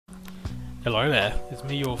Hello there, it's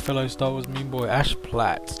me, your fellow Star Wars meme boy Ash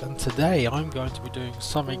Platt, and today I'm going to be doing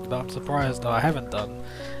something that I'm surprised I haven't done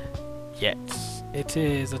yet. It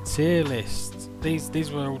is a tier list. These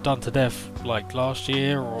were all done to death like last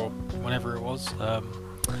year or whenever it was, and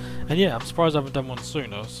yeah, I'm surprised I haven't done one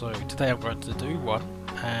sooner, so today I'm going to do one.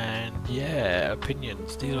 And yeah,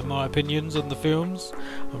 opinions. These are my opinions on the films.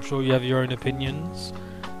 I'm sure you have your own opinions.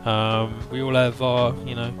 We all have our,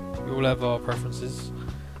 we all have our preferences.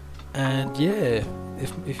 And yeah,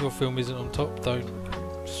 if your film isn't on top, don't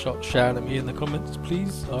shout at me in the comments,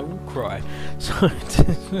 please. I will cry.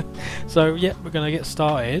 So yeah, we're gonna get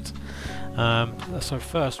started. So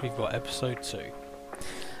first we've got episode 2.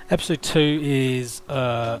 Episode 2 is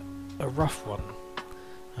a rough one.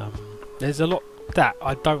 There's a lot that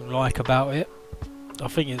I don't like about it. I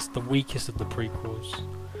think it's the weakest of the prequels.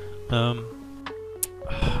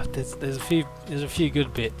 There's a few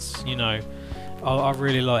good bits, I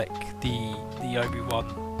really like the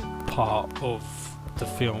Obi-Wan part of the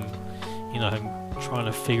film, him trying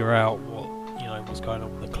to figure out what's going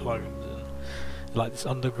on with the clones and like this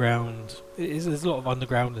underground. There's a lot of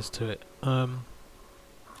undergroundness to it. I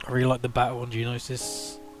really like the battle on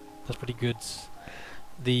Geonosis. That's pretty good.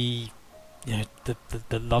 The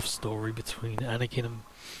love story between Anakin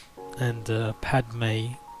and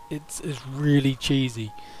Padme. It's really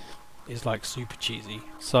cheesy. It's like super cheesy.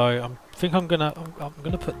 So I think I'm gonna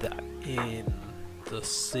put that in the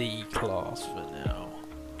C class for now.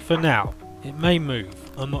 For now, it may move.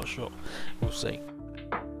 I'm not sure. We'll see.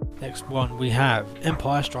 Next one we have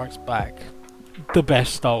Empire Strikes Back, the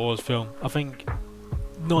best Star Wars film. I think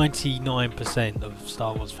 99% of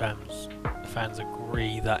Star Wars fans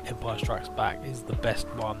agree that Empire Strikes Back is the best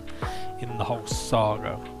one in the whole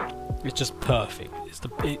saga. It's just perfect.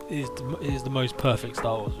 It is the most perfect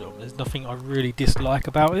Star Wars film. There's nothing I really dislike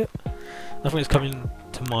about it. Nothing that's coming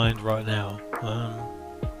to mind right now. I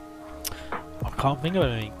can't think of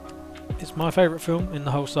anything. It's my favourite film in the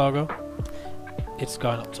whole saga. It's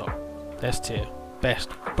going up top. S tier. Best.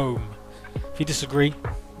 Boom. If you disagree,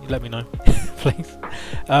 you let me know, please.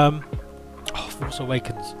 Force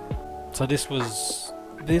Awakens. So this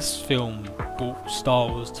film brought Star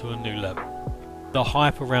Wars to a new level. The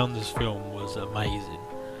hype around this film was amazing.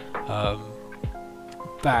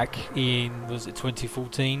 Back in, was it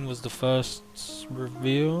 2014 was the first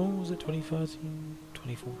reveal? Was it 2013?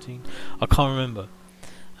 2014? I can't remember.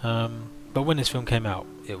 But when this film came out,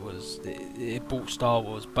 it brought Star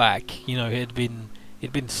Wars back. It had been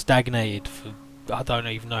stagnated for I don't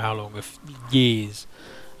even know how long, years.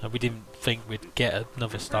 We didn't think we'd get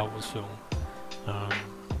another Star Wars film.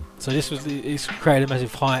 So it's created a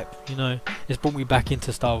massive hype, It's brought me back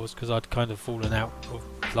into Star Wars because I'd kind of fallen out of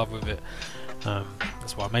love with it.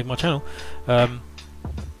 That's why I made my channel. But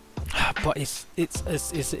it's a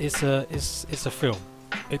film.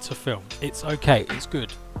 It's a film. It's okay. It's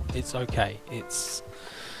good. It's okay. It's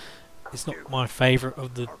not my favourite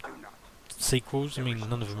of the sequels. I mean,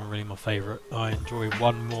 none of them are really my favourite. I enjoy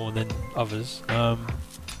one more than others.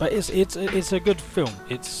 But it's a good film.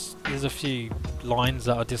 There's a few lines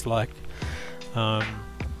that I dislike.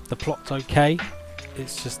 The plot's okay.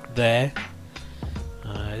 It's just there.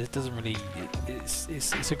 It doesn't really.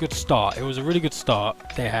 It's a good start. It was a really good start.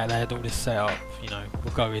 They had all this set up.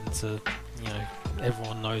 We'll go into.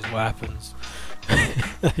 Everyone knows what happens.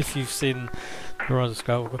 If you've seen The Rise of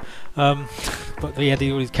Skywalker. But they had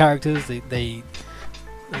all these characters. They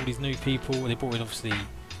all these new people. They brought in obviously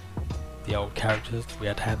the old characters. We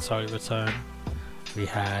had Han Solo return. We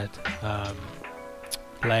had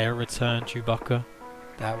Leia return. Chewbacca.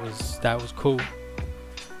 That was cool.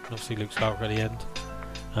 And obviously Luke Skywalker at the end.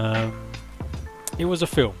 It was a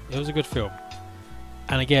film. It was a good film.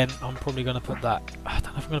 And again, I'm probably going to put that. I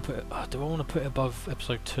don't know if I'm going to put it. Do I want to put it above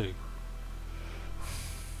episode 2?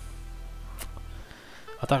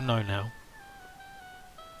 I don't know now.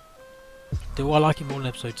 Do I like it more than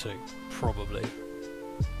episode 2? Probably.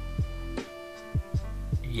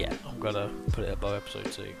 Yeah, I'm gonna put it above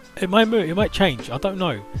episode 2. It might move, it might change. I don't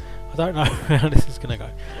know. I don't know how this is gonna go.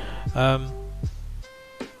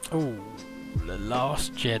 Oh, The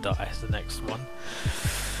Last Jedi is the next one.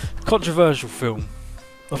 Controversial film.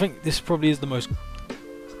 I think this probably is the most.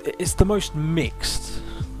 It's the most mixed,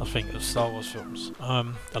 I think, of Star Wars films.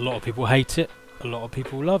 A lot of people hate it. A lot of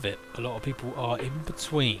people love it. A lot of people are in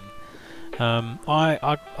between.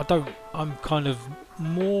 I don't. I'm kind of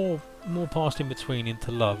more past in between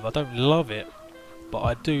into love. I don't love it, but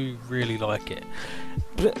I do really like it.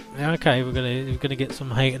 But okay, we're gonna get some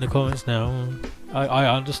hate in the comments now. I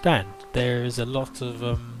understand. There is a lot of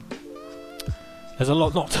there's a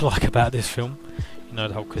lot not to like about this film.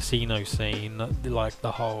 The whole casino scene, like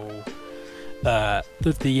the whole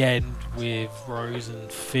the end with Rose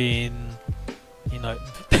and Finn, you know,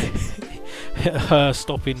 her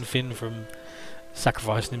stopping Finn from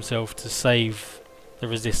sacrificing himself to save the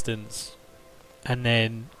Resistance, and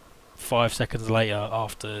then 5 seconds later,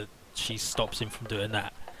 after she stops him from doing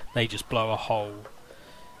that, they just blow a hole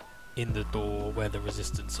in the door where the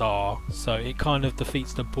Resistance are. So it kind of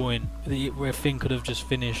defeats the point where Finn could have just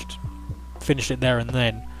finished it there and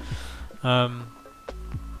then.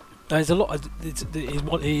 There's a lot. It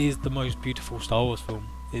is the most beautiful Star Wars film.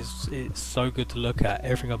 It's so good to look at.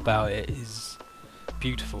 Everything about it is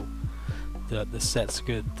beautiful. The set's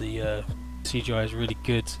good. The CGI is really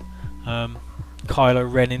good.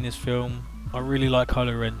 Kylo Ren in this film, I really like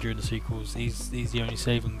Kylo Ren during the sequels. He's the only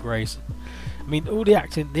saving grace. I mean, all the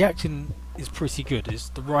acting is pretty good. It's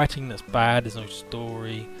the writing that's bad. There's no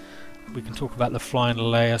story. We can talk about the flying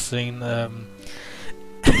Leia scene.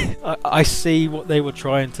 I see what they were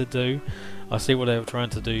trying to do.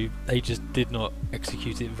 They just did not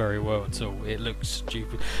execute it very well at all. It looks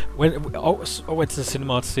stupid. When I went to the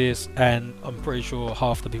cinema to see this, and I'm pretty sure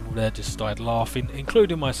half the people there just started laughing,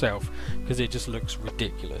 including myself, because it just looks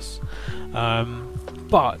ridiculous.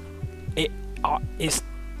 But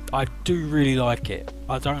I do really like it.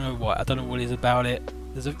 I don't know why. I don't know what it is about it.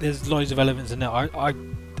 There's loads of elements in there.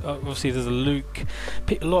 Obviously there's a Luke.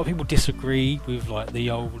 A lot of people disagree with like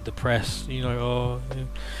the press. You know,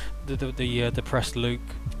 the depressed Luke.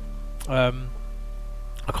 I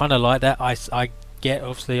kind of like that. I get,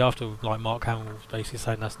 obviously, after like Mark Hamill was basically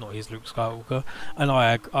saying that's not his Luke Skywalker, and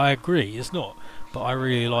I agree, it's not. But I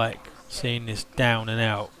really like seeing this down and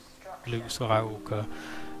out Luke Skywalker.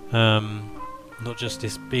 Not just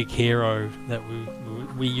this big hero that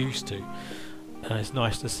we used to. And it's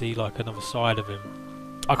nice to see like another side of him.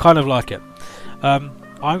 I kind of like it. I'm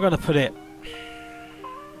going to put it...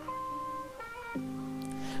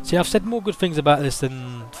 See, I've said more good things about this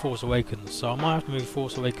than Force Awakens, so I might have to move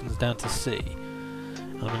Force Awakens down to C.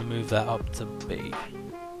 And I'm going to move that up to B.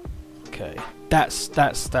 Okay, that's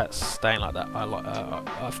staying like that. I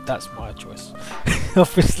like that's my choice.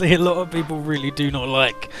 Obviously, a lot of people really do not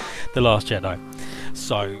like The Last Jedi,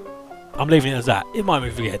 so I'm leaving it as that. It might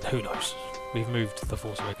move again. Who knows? We've moved The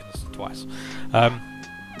Force Awakens twice.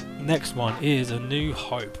 Next one is A New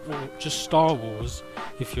Hope, or just Star Wars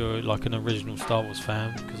if you're like an original Star Wars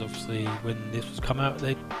fan, because obviously when this was come out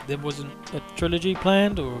there wasn't a trilogy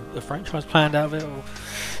planned or a franchise planned out of it, or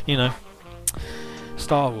you know,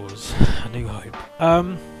 Star Wars A New Hope.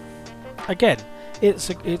 Again,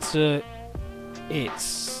 it's a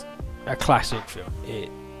classic film. It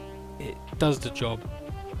does the job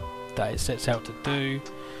that it sets out to do.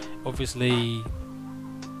 Obviously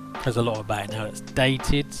there's a lot about it now that's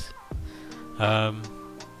dated.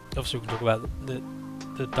 Obviously we can talk about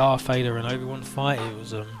the Darth Vader and Obi-Wan fight. It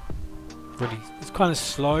was really, it's kind of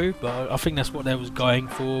slow, but I think that's what they was going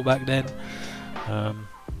for back then.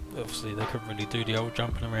 Obviously they couldn't really do the old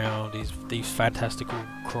jumping around, these fantastical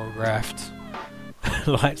choreographed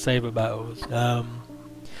lightsaber battles.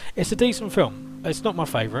 It's a decent film. It's not my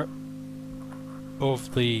favourite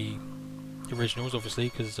of the originals, obviously,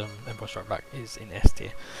 because Empire Strikes Back is in S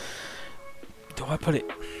tier. Do I put it...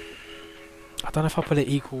 I don't know if I put it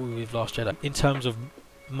equal with Last Jedi in terms of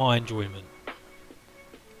my enjoyment.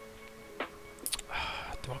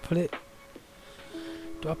 Do I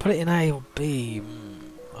put it in A or B?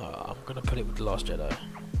 I'm gonna put it with The Last Jedi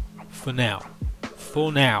for now.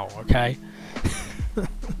 Okay.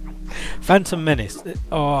 Phantom Menace.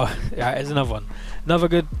 Oh, yeah, it's another one. Another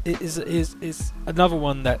good. It is another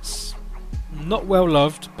one that's not well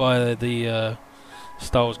loved by the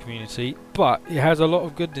Star Wars community, but it has a lot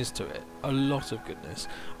of goodness to it. A lot of goodness.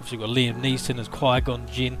 Obviously, you've got Liam Neeson as Qui-Gon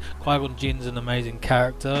Jinn. Qui-Gon Jinn's an amazing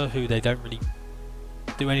character who they don't really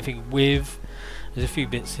do anything with. There's a few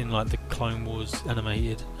bits in like the Clone Wars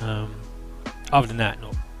animated. Other than that,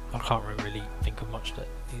 I can't really think of much that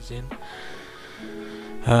he's in.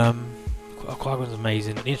 Qui-Gon's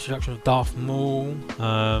amazing. The introduction of Darth Maul.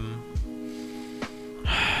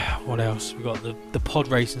 What else? We've got the pod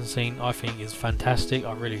racing scene. I think is fantastic.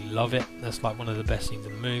 I really love it. That's like one of the best scenes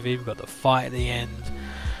in the movie. We've got the fight at the end.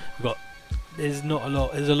 There's a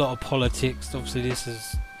lot of politics. Obviously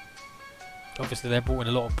they brought in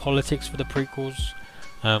a lot of politics for the prequels,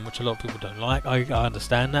 which a lot of people don't like. I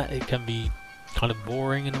understand that. It can be kind of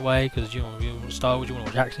boring in a way, because you want Star Wars, you want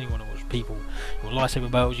to watch action, you want to watch people, you want lightsaber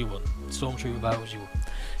battles, you want stormtrooper battles, you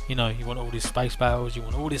want all these space battles, you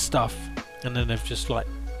want all this stuff, and then they've just like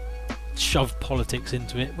shoved politics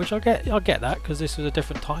into it, which I get that, because this was a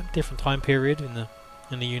different time period in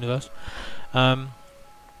the universe. Where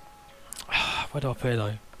do I put it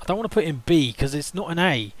though? I don't want to put it in B because it's not an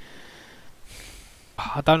A.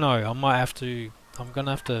 I don't know. I might have to. I'm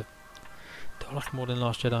gonna have to. Do I like more than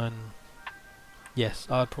Last Jedi? And yes,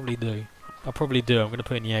 I probably do. I probably do. I'm gonna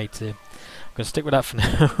put in the A tier. I'm gonna stick with that for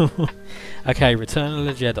now. Okay, Return of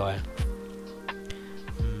the Jedi.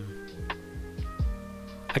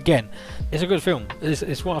 Again, it's a good film.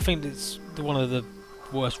 It's one. I think it's one of the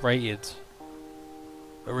worst rated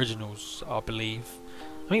originals, I believe.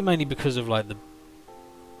 I think mainly because of like the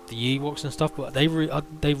Ewoks and stuff, but they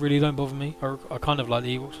really don't bother me. I kind of like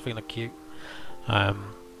the Ewoks. I think they're cute.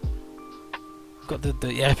 Got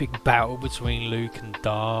the epic battle between Luke and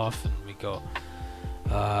Darth, and we got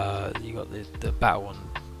you got the battle on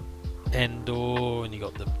Endor, and you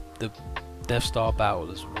got the Death Star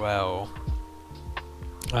battle as well.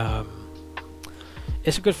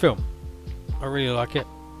 It's a good film. I really like it.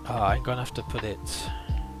 I'm gonna have to put it.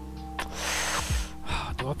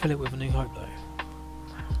 Do I put it with A New Hope though?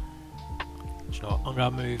 Do you know what? I'm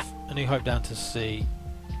gonna move A New Hope down to C.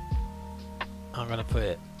 I'm gonna put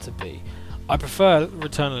it to B. I prefer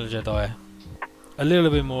Return of the Jedi a little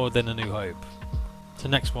bit more than A New Hope. The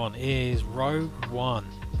next one is Rogue One.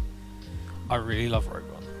 I really love Rogue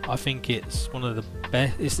One. I think it's one of the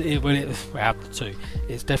best. Out of the two,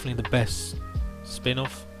 it's definitely the best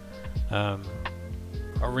spin-off. I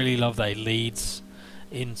really love that it leads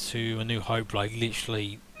into A New Hope, like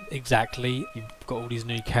literally exactly. You've got all these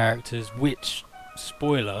new characters, which,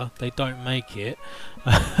 spoiler, they don't make it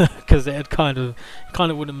because it kind of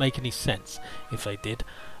wouldn't make any sense if they did.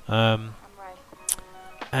 And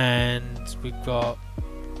we've got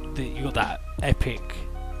you got that epic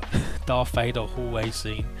Darth Vader hallway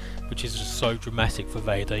scene, which is just so dramatic for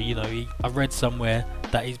Vader. You know, I read somewhere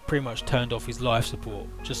that he's pretty much turned off his life support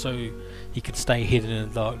just so he could stay hidden in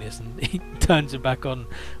the darkness, and he turns it back on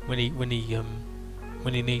when he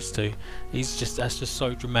needs to. That's just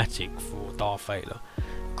so dramatic for Darth Vader.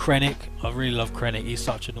 Krennic, I really love Krennic. He's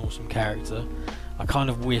such an awesome character. I kind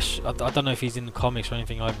of wish, I don't know if he's in the comics or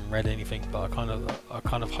anything. I haven't read anything, but I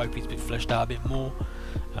kind of hope he's been fleshed out a bit more.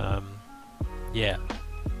 Yeah,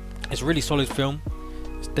 it's a really solid film.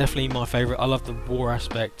 It's definitely my favourite. I love the war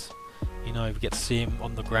aspect. You know, we get to see him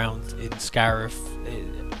on the ground in Scarif.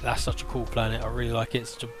 That's such a cool planet. I really like it.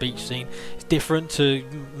 It's such a beach scene. It's different to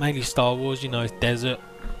mainly Star Wars. You know, it's desert.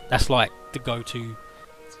 That's like the go-to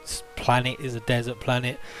planet is a desert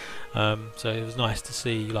planet. So it was nice to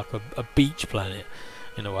see like a beach planet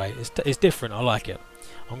in a way. It's different. I like it.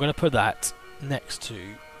 I'm going to put that next to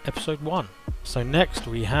Episode 1. So next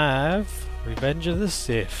we have Revenge of the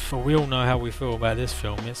Sith. Well, we all know how we feel about this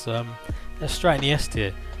film. It's straight in the S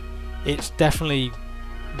tier. It's definitely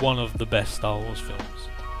one of the best Star Wars films.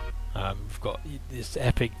 We've got this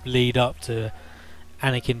epic lead up to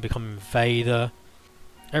Anakin becoming Vader.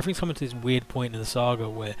 Everything's coming to this weird point in the saga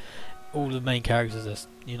where all the main characters are,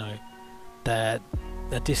 you know, they're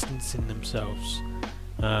distancing themselves.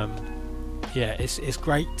 Yeah, it's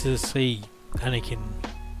great to see Anakin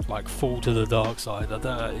like fall to the dark side.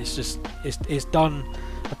 It's done.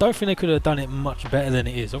 I don't think they could have done it much better than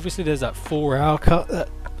it is. Obviously, there's that 4-hour cut that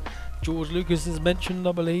George Lucas has mentioned,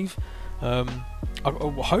 I believe.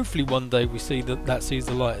 Hopefully one day we see that sees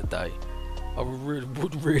the light of day. I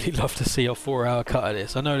would really love to see a 4-hour cut of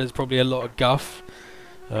this. I know there's probably a lot of guff,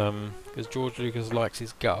 because George Lucas likes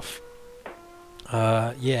his guff.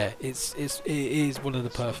 Yeah, it is one of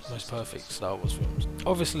the most perfect Star Wars films.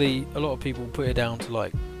 Obviously, a lot of people put it down to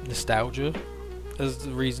like nostalgia as the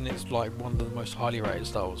reason it's like one of the most highly rated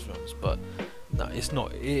Star Wars films, but no, it's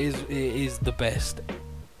not. It is the best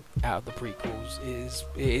out of the prequels. It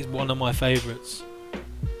is one of my favourites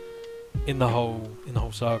in the whole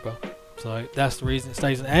saga. So that's the reason it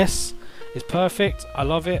stays an S. It's perfect. I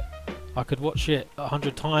love it. I could watch it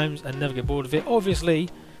 100 times and never get bored of it. Obviously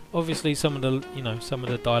some of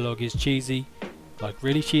the dialogue is cheesy, like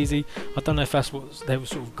really cheesy. I don't know if that's what they were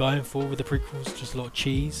sort of going for with the prequels, just a lot of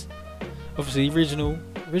cheese. Obviously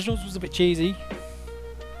originals was a bit cheesy.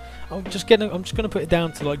 I'm just gonna put it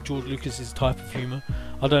down to like George Lucas's type of humour.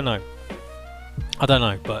 I don't know,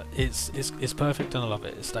 but it's perfect and I love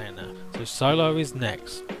it. It's staying there. So Solo is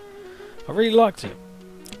next. I really liked it.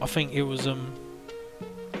 I think it was a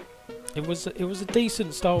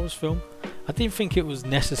decent Star Wars film. I didn't think it was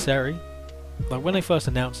necessary. Like when they first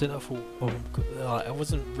announced it, I thought, I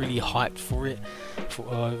wasn't really hyped for it. I thought,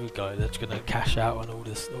 oh, here we go, they're just gonna cash out on all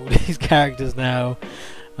these characters now.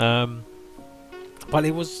 But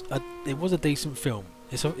it was a decent film.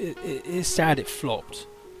 It's sad it flopped.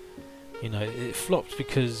 You know, it flopped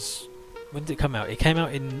because when did it come out? It came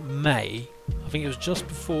out in May. I think it was just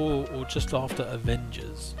before or just after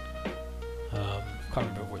Avengers. Can't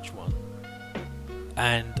remember which one.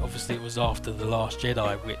 and obviously it was after The Last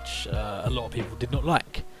Jedi, which a lot of people did not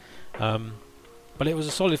like. But it was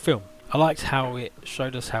a solid film. I liked how it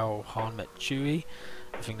showed us how Han met Chewie.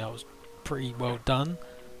 I think that was pretty well done.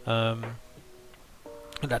 And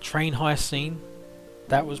that train heist scene,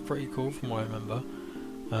 that was pretty cool from what I remember.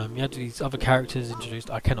 You had these other characters introduced.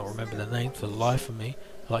 I cannot remember their names for the life of me.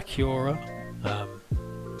 Like Kiora.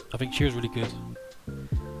 I think she was really good.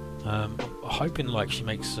 I'm hoping like she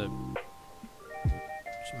makes a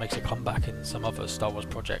comeback in some other Star Wars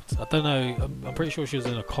project. I don't know. I'm pretty sure she was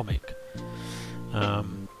in a comic.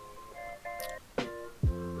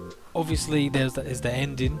 Obviously, there's the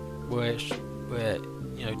ending where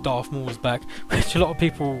you know Darth Maul was back, which a lot of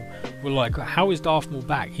people were like, "How is Darth Maul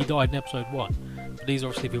back? He died in Episode 1." But these are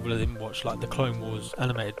obviously people that didn't watch like the Clone Wars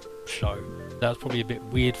animated show. That was probably a bit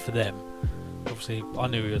weird for them. Obviously, I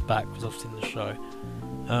knew he was back because I've seen the show.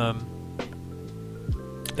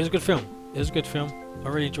 It was a good film. It was a good film. I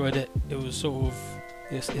really enjoyed it. It was sort of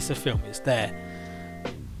it's a film. It's there.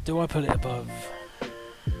 Do I put it above?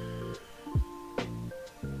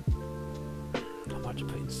 How much I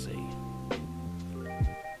put in C?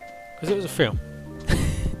 Because it was a film.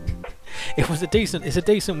 It was a decent. It's a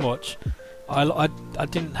decent watch. I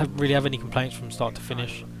didn't really have any complaints from start to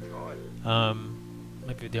finish.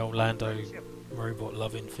 Maybe the old Lando robot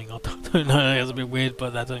loving thing. I don't know. It was a bit weird,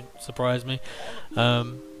 but that don't surprise me.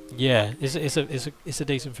 Yeah, it's a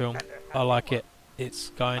decent film. I like it. It's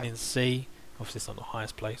going in C. Obviously, it's not the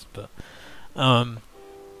highest place, but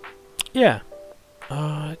yeah.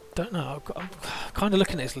 I don't know. I'm kind of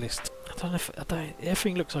looking at this list. I don't know if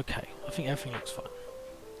everything looks okay. I think everything looks fine.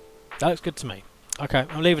 That looks good to me. Okay,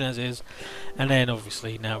 I'm leaving it as is. And then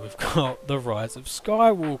obviously now we've got The Rise of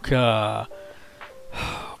Skywalker.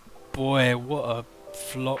 Boy, what a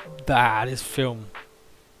flop! This film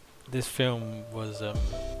was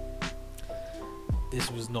this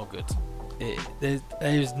was not good.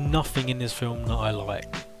 There's nothing in this film that I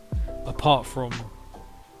like, apart from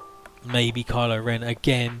maybe Kylo Ren.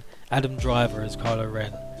 Again, Adam Driver as Kylo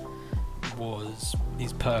Ren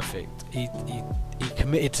he's perfect. He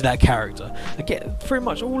committed to that character. Again, pretty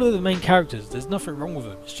much all of the main characters, there's nothing wrong with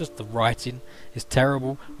them. It's just the writing is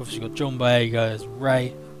terrible. Obviously, you've got John Boyega as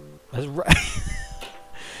Rey.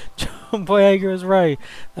 John Boyega as Rey.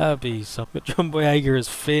 That would be something. John Boyega as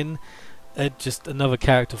Finn. Just another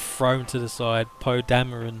character thrown to the side. Poe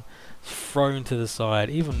Dameron thrown to the side.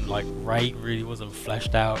 Even like Rey really wasn't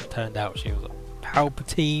fleshed out. Turned out she was a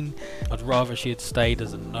Palpatine. I'd rather she had stayed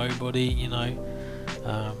as a nobody, you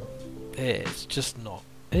know. It's just not.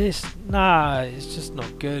 It's just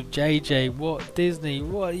not good. JJ, what? Disney,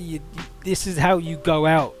 what are you? This is how you go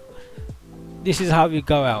out. This is how you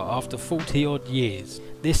go out after 40 odd years.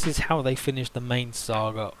 This is how they finish the main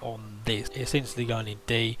saga on this. It's essentially going in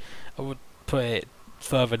D. I would put it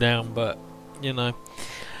further down, but you know,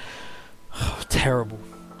 terrible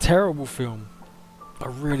film. I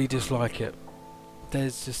really dislike it.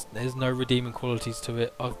 There's no redeeming qualities to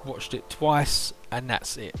it. I've watched it twice and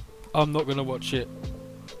that's it. I'm not gonna watch it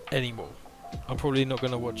anymore. I'm probably not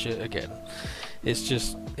gonna watch it again. It's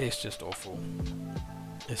just awful.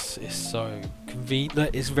 It's so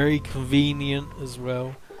convenient. It's very convenient as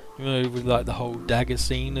well. You know, with like the whole dagger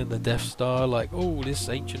scene and the Death Star. Like, oh, this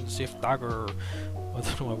ancient Sith dagger. I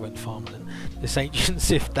don't know why I went farming then. This ancient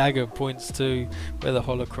Sith dagger points to where the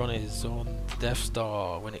holocron is on the Death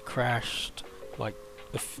Star when it crashed. Like,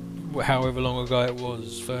 however long ago it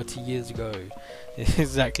was, 30 years ago. It's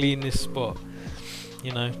exactly in this spot.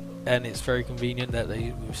 You know. And it's very convenient that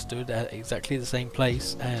they stood at exactly the same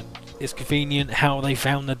place, and it's convenient how they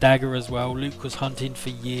found the dagger as well. Luke was hunting for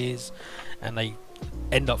years and they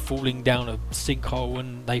end up falling down a sinkhole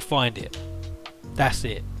and they find it. That's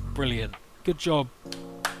it. Brilliant. Good job.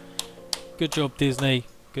 Good job, Disney.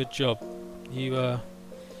 Good job. You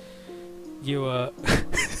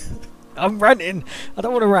I'm ranting. I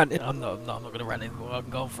don't want to rant. I'm not going to rant anymore.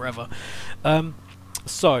 I'm going forever.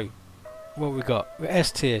 So what we got? We're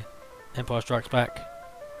S tier, Empire Strikes Back,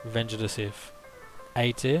 Revenge of the Sith.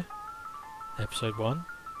 A tier, Episode 1,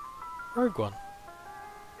 Rogue One.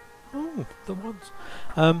 Oh, the ones.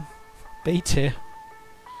 B tier,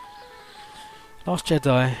 Last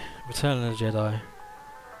Jedi, Return of the Jedi.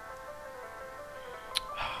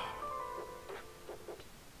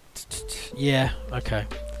 Yeah, okay.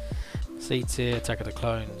 C tier, Attack of the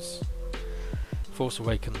Clones, Force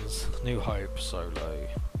Awakens, New Hope, Solo.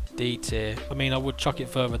 D tier. I mean, I would chuck it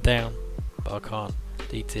further down, but I can't.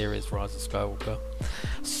 D tier is Rise of Skywalker.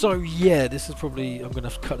 So yeah, this is probably, I'm going to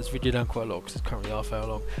have to cut this video down quite a lot because it's currently half hour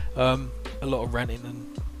long. A lot of ranting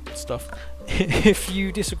and stuff. If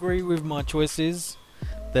you disagree with my choices,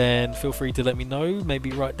 then feel free to let me know.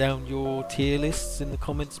 Maybe write down your tier lists in the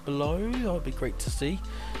comments below. That would be great to see.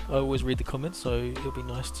 I always read the comments, so it'll be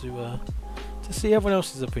nice to see everyone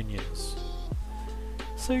else's opinions.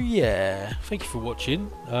 So yeah, thank you for watching.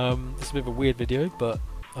 This is a bit of a weird video, but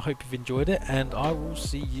I hope you've enjoyed it, and I will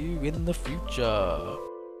see you in the future.